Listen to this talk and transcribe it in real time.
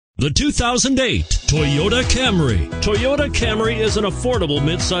The 2008 Toyota Camry. Toyota Camry is an affordable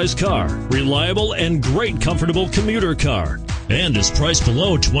midsize car, reliable and great comfortable commuter car, and is priced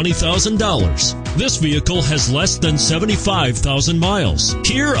below $20,000. This vehicle has less than 75,000 miles.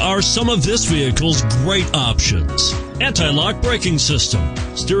 Here are some of this vehicle's great options: anti-lock braking system,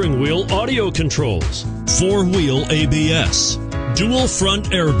 steering wheel audio controls, 4-wheel ABS, dual front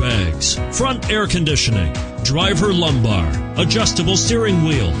airbags, front air conditioning, driver lumbar, adjustable steering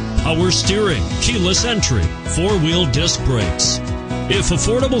wheel, power steering, keyless entry, 4-wheel disc brakes. If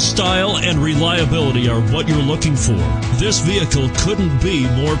affordable style and reliability are what you're looking for, this vehicle couldn't be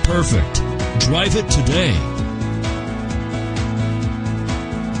more perfect. Drive it today.